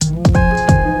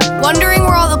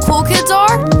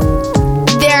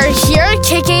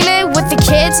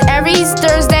minutes every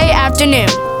Thursday afternoon,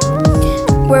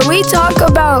 where we talk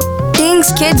about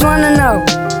things kids want to know.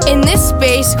 In this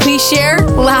space, we share,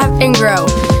 laugh, and grow.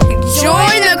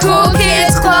 Join the Cool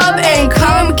Kids Club and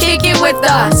come kick it with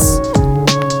us.